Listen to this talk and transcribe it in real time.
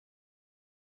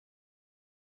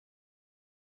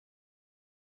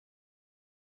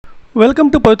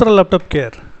Welcome to Pavithra Laptop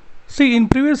Care. See, in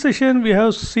previous session we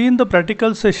have seen the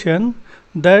practical session,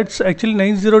 that's actually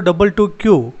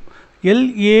 9022Q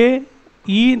LAE801P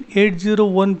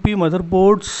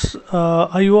motherboard's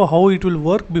IO, how it will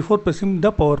work before pressing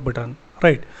the power button.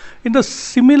 Right. In the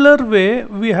similar way,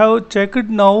 we have checked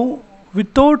now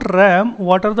without RAM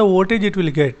what are the voltage it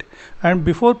will get, and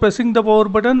before pressing the power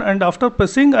button and after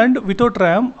pressing and without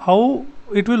RAM how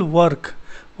it will work.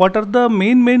 What are the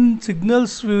main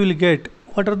signals we will get,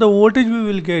 what are the voltage we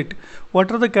will get,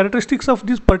 what are the characteristics of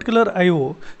this particular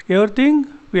IO, everything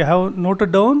we have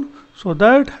noted down, so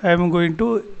that I am going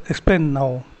to explain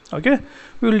now. Okay,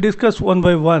 we will discuss one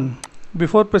by one,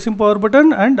 before pressing power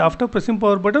button and after pressing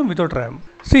power button without RAM.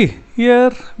 See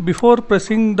here, before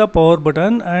pressing the power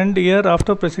button and here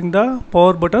after pressing the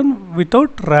power button without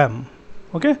RAM.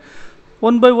 Okay,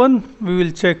 one by one we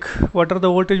will check what are the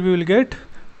voltage we will get.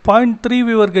 0.3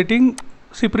 we were getting,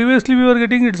 see previously we were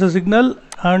getting it's a signal,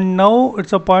 and now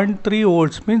it's a 0.3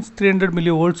 volts, means 300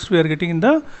 millivolts we are getting in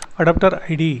the adapter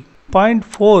ID.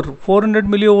 0.4 400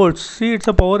 millivolts, see it's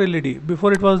a power LED,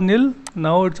 before it was nil,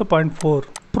 now it's a 0.4.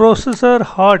 Processor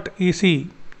hot EC,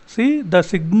 see the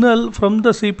signal from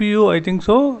the CPU, I think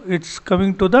so it's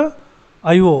coming to the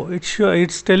IO,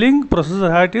 it's telling processor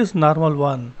hot is normal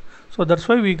 1. So that's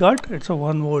why we got it's a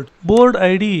 1 volt. Board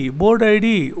ID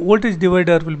voltage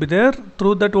divider will be there.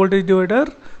 Through that voltage divider,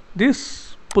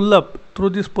 this pull up,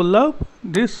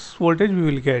 this voltage we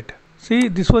will get. See,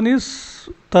 this one is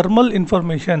thermal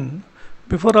information.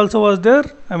 Before also was there,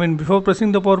 I mean before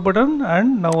pressing the power button,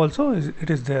 and now also it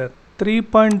is there.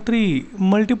 3.3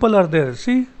 multiple are there.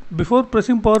 See, before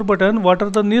pressing power button, what are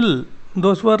the nil,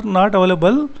 those were not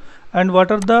available, and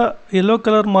what are the yellow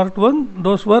color marked one,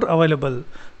 those were available.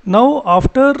 Now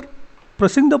after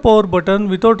pressing the power button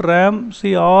without RAM,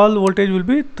 see all voltage will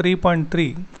be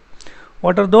 3.3.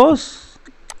 What are those?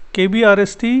 KB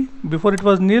RST, before it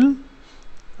was nil,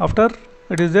 after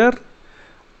it is there.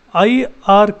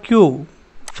 IRQ,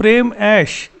 frame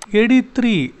ash,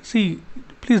 AD3, see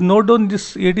please note down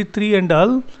this AD3 and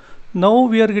all. Now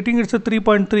we are getting it's a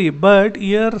 3.3, but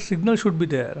here signal should be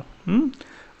there.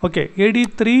 Okay,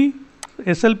 AD3,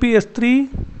 SLP S3,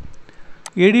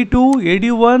 AD2,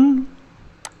 AD1,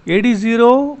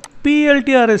 AD0,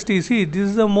 PLT-RST. See, this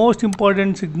is the most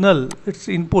important signal. It's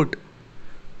input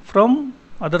from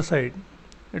other side.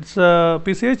 It's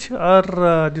PCH or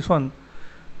this one.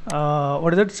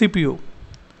 What is that? CPU.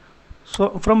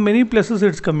 So from many places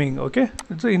it's coming. Okay,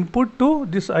 it's an input to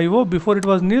this IO. Before it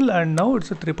was nil, and now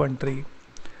it's a 3.3.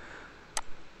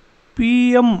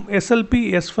 PM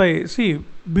SLP S5. See,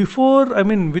 before, I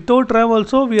mean without RAM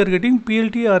also we are getting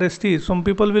PLT RST. Some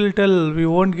people will tell we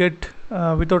won't get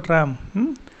without RAM.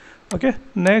 Okay,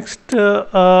 next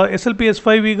SLP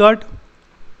S5 we got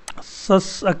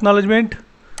sus acknowledgement,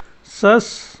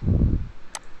 sus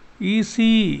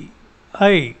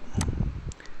ECI,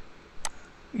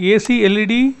 AC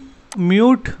LED,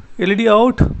 mute LED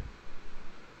out,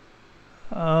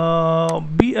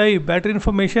 BI battery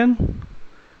information,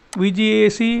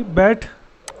 VGAC BAT,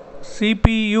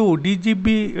 CPU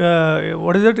DGB,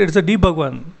 what is it? It's a debug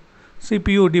one.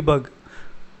 CPU debug.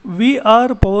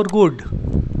 VR power good,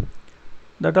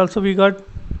 that also we got.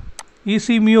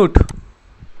 EC mute,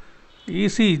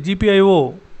 EC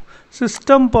GPIO,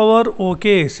 system power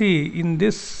OK. See, in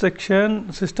this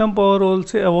section system power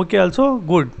also OK, also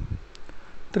good.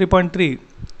 3.3.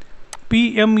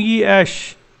 PME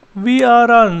ash, VR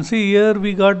on. See here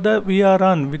we got the VR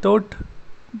on without,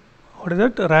 what is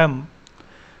that, RAM.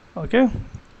 Okay,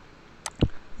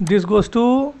 this goes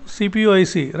to CPU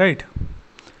IC, right?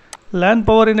 LAN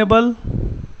power enable,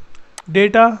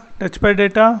 data, touchpad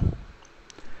data,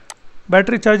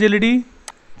 battery charge LED,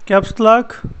 caps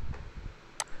lock,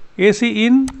 AC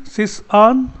in, sys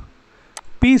on,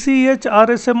 PCH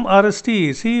RSM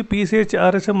RST. See, PCH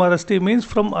RSM RST means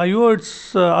from IO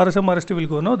it's RSM RST will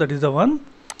go, no, that is the one.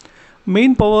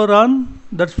 Main power on,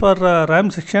 that's for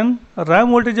RAM section. RAM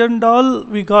voltage and all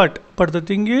we got, but the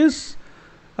thing is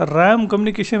RAM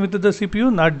communication with the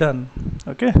CPU not done.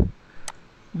 Okay,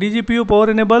 DGPU power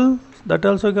enable, that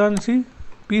also gone. See,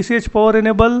 PCH power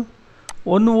enable,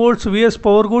 1 volts VS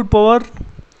power good power,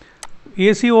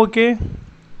 AC OK,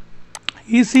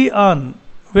 EC on.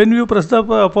 When you press the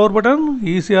power button,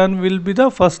 EC on will be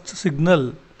the first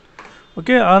signal.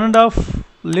 Okay, on and off,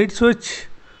 lead switch,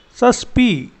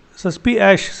 SUSP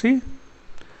ash. See,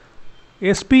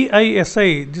 SPI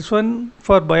SI, this one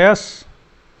for bias.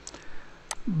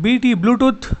 BT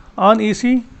Bluetooth on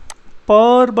EC,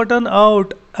 power button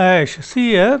out ash.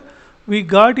 See here we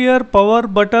got here power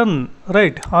button,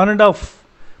 right, on and off.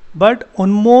 but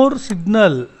one more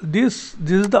signal. This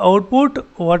is the output.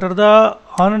 What are the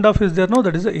on and off is there? No,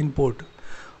 that is the input.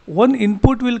 One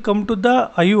input will come to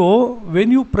the IO.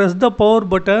 When you press the power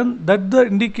button, that the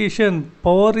indication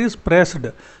power is pressed.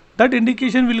 That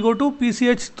indication will go to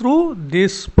PCH through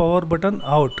this power button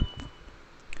out.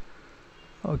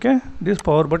 Okay, this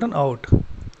power button out.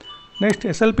 Next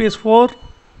SLPS4.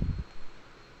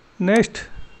 Next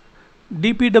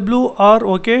DPW are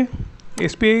okay.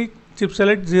 SPI chip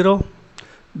select 0.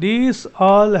 These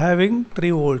all having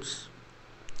 3 volts.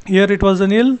 Here it was a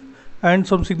nil and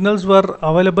some signals were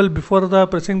available before the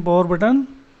pressing power button.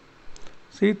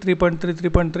 See 3.3,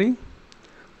 3.3.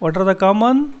 What are the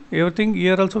common? Everything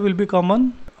here also will be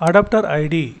common. Adapter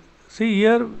ID. See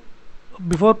here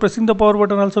before pressing the power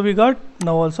button also we got.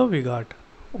 Now also we got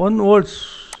 1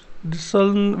 volts. This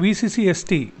one VCC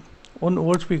ST 1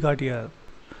 volts we got here.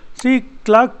 See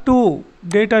clock 2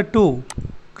 data 2.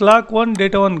 Clock 1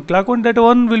 data 1. Clock 1 data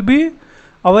 1 will be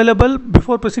available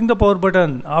before pressing the power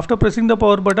button. After pressing the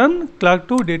power button, clock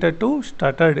 2 data 2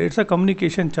 started. It's a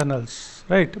communication channels,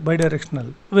 right?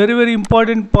 Bidirectional. Very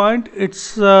important point. It's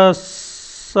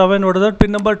 7. What is that?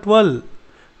 Pin number 12.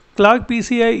 Clock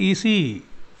PCI EC.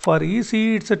 For EC,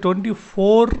 it's a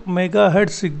 24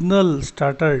 megahertz signal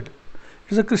started.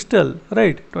 It's a crystal,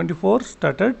 right? 24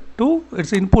 started to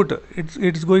its input.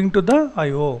 It's going to the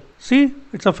IO. See,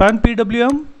 it's a fan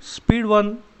PWM, speed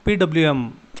 1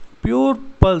 PWM. Pure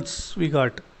pulse we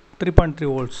got 3.3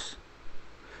 volts.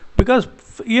 Because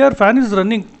here fan is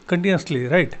running continuously,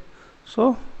 right?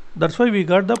 So that's why we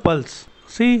got the pulse.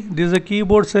 See, this is a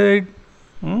keyboard side.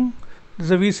 This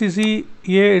is a VCC.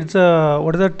 Here it's a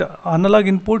what is that analog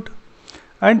input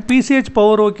and PCH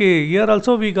power. Okay, here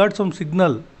also we got some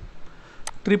signal.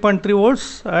 3.3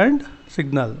 volts and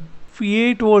signal.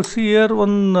 8 volts here.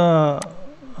 One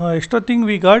extra thing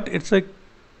we got. It's a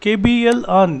KBL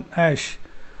on hash.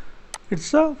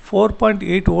 It's a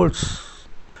 4.8 volts.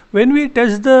 When we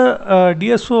touch the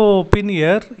DSO pin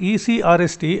here,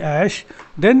 ECRST hash,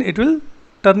 then it will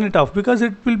turn it off because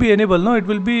it will be enabled. No, it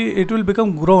will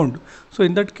become ground. So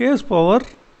in that case, power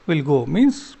will go.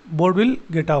 Means board will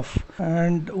get off.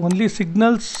 And only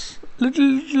signals,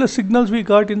 little signals we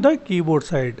got in the keyboard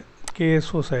side,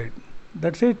 KSO side.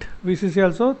 That's it. VCC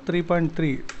also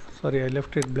 3.3. Sorry, I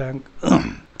left it blank.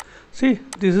 See,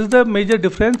 this is the major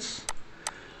difference.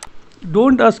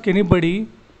 Don't ask anybody.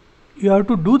 You have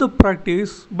to do the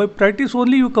practice. By practice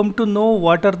only you come to know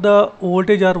what are the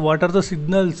voltage or what are the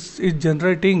signals is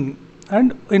generating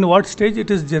and in what stage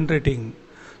it is generating.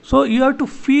 So you have to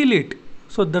feel it.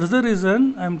 So that's the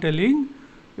reason I am telling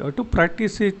you have to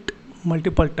practice it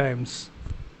multiple times.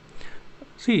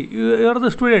 See, you are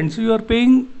the students, you are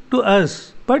paying to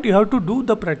us, but you have to do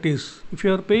the practice. If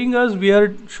you are paying us, we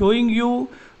are showing you,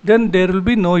 then there will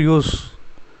be no use.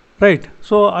 Right,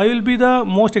 so I will be the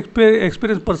most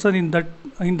experienced person in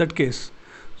that case.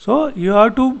 So you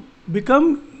have to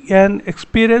become an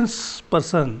experienced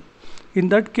person. In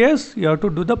that case, you have to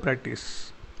do the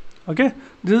practice. Okay,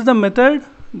 this is the method.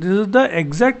 This is the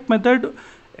exact method.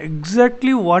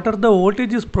 Exactly what are the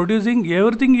voltages producing.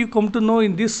 Everything you come to know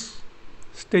in these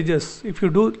stages. If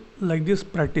you do like this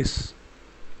practice.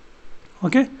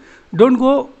 Okay, don't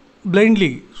go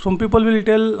blindly. Some people will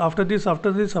tell after this,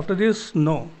 after this, after this.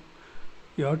 No.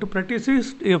 You have to practice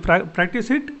it. You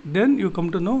practice it, then you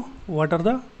come to know what are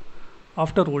the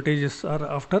after voltages or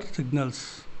after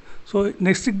signals. So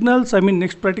next signals,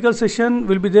 next practical session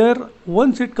will be there.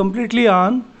 Once it completely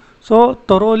on, so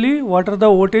thoroughly what are the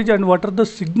voltage and what are the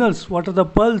signals, what are the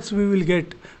pulse we will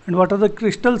get, and what are the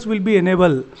crystals will be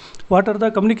enabled, what are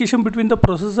the communication between the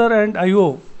processor and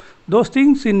IO. Those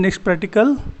things in next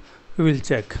practical we will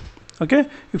check. Okay,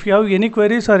 if you have any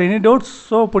queries or any doubts,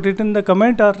 so put it in the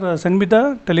comment or send me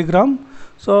the telegram,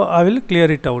 so I will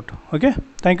clear it out. Okay,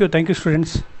 thank you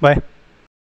students, bye.